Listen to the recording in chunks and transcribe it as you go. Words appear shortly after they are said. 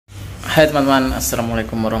Hai teman-teman,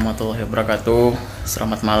 assalamualaikum warahmatullahi wabarakatuh.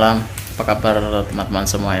 Selamat malam, apa kabar teman-teman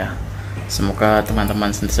semua ya? Semoga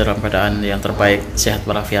teman-teman sentiasa dalam keadaan yang terbaik, sehat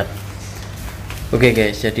walafiat. Oke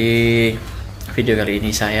guys, jadi video kali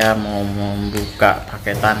ini saya mau membuka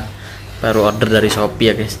paketan baru order dari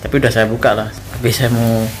Shopee ya guys. Tapi udah saya buka lah, tapi saya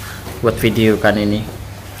mau buat video kan ini.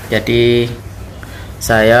 Jadi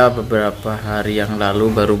saya beberapa hari yang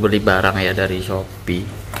lalu baru beli barang ya dari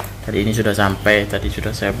Shopee. Tadi ini sudah sampai, tadi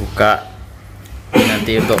sudah saya buka.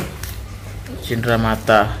 Nanti untuk cindera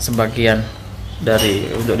mata sebagian dari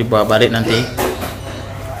untuk dibawa balik nanti.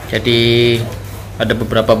 Jadi ada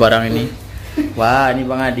beberapa barang ini. Wah, ini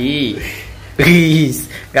Bang Adi. Wis,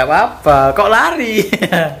 nggak apa-apa. Kok lari?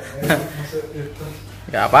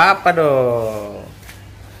 Nggak apa-apa dong.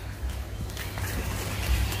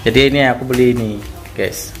 Jadi ini aku beli ini,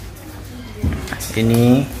 guys.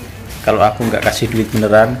 Ini kalau aku nggak kasih duit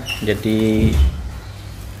beneran, jadi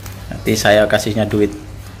nanti saya kasihnya duit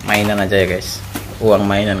mainan aja ya guys, uang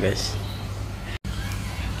mainan guys.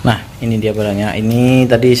 Nah ini dia barangnya. Ini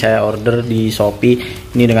tadi saya order di Shopee.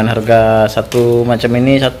 Ini dengan harga satu macam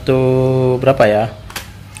ini satu berapa ya,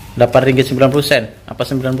 8 ringgit 90 sen apa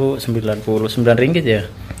 99 ringgit ya,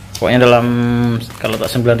 pokoknya dalam, kalau tak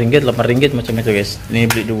 9 ringgit 8 ringgit macam itu guys. Ini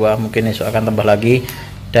beli dua, mungkin esok akan tambah lagi.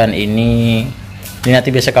 Dan ini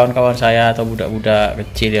nanti biasa kawan-kawan saya atau budak-budak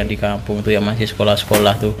kecil yang di kampung tuh yang masih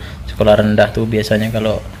sekolah-sekolah tuh, sekolah rendah tuh, biasanya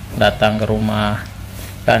kalau datang ke rumah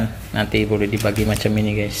kan nanti boleh dibagi macam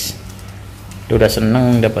ini guys. Dia udah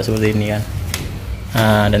seneng dapat seperti ini kan.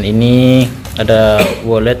 Nah, dan ini ada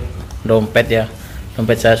wallet, dompet ya.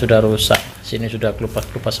 Dompet saya sudah rusak, sini sudah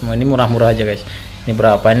kelupas-kelupas semua. Ini murah-murah aja guys. Ini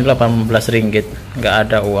berapa? Ini 18 ringgit. Nggak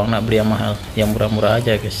ada uang nak beli yang mahal, yang murah-murah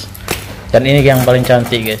aja guys. Dan ini yang paling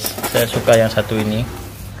cantik guys, saya suka yang satu ini.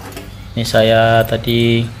 Ini saya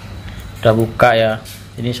tadi udah buka ya.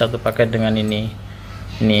 Ini satu paket dengan ini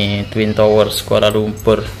Twin Towers Kuala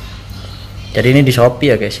Lumpur. Jadi ini di Shopee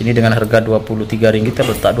ya guys. Ini dengan harga 23 ringgit,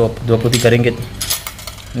 terletak 23 ringgit.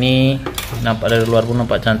 Ini nampak dari luar pun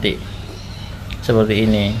nampak cantik seperti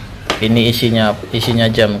ini. Ini isinya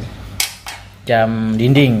jam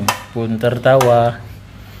dinding pun tertawa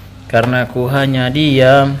karena aku hanya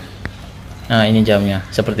diam. Nah ini jamnya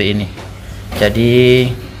seperti ini. Jadi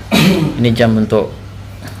ini jam bentuk,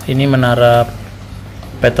 ini menara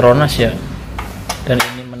Petronas ya, dan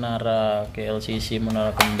ini menara KLCC,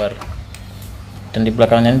 menara kembar. Dan di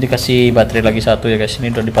belakangnya ini dikasih baterai lagi satu ya guys.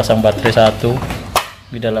 Ini udah dipasang baterai satu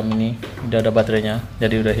di dalam, ini udah ada baterainya,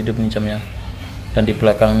 jadi udah hidup nih jamnya. Dan di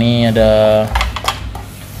belakang ini ada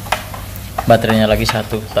baterainya lagi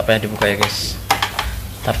satu, tak payah dibuka ya guys.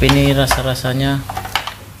 Tapi ini rasanya,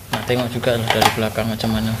 nah tengok juga dari belakang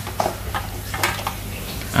macam mana.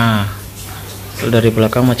 Kalau dari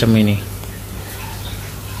belakang macam ini,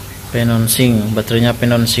 penonsing, baterainya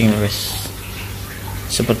penonsing guys.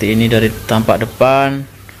 Seperti ini dari tampak depan,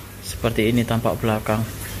 seperti ini tampak belakang.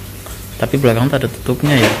 Tapi belakang tak ada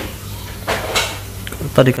tutupnya ya. Kalau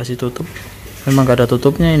tadi kasih tutup, memang gak ada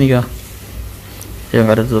tutupnya ini ya. Ya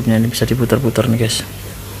gak ada tutupnya. Ini bisa diputar-putar nih guys,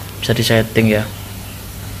 bisa disetting ya.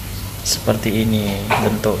 Seperti ini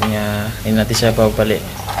bentuknya. Ini nanti saya bawa balik,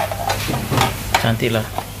 cantik lah.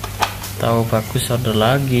 Tahu bagus order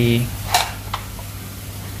lagi.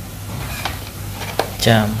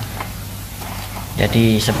 Jam.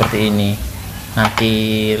 Jadi seperti ini. Nanti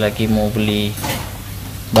lagi mau beli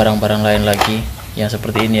barang-barang lain lagi yang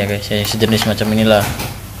seperti ini ya guys, ya, sejenis macam inilah,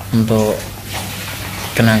 untuk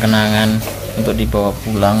kenang-kenangan, untuk dibawa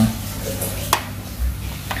pulang.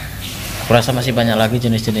 Rasa masih banyak lagi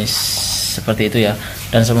jenis-jenis seperti itu ya.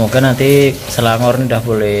 Dan semoga nanti Selangor ini udah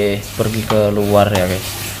boleh pergi ke luar ya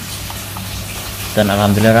guys. Dan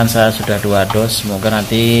alhamdulillah kan saya sudah 2 dos. Semoga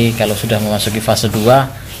nanti kalau sudah memasuki fase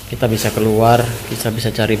 2 kita bisa keluar, kita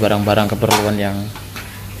bisa cari barang-barang keperluan yang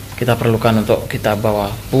kita perlukan untuk kita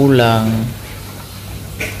bawa pulang.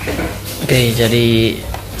 Oke, jadi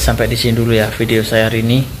sampai di sini dulu ya video saya hari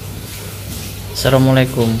ini.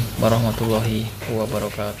 Assalamualaikum warahmatullahi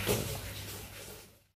wabarakatuh.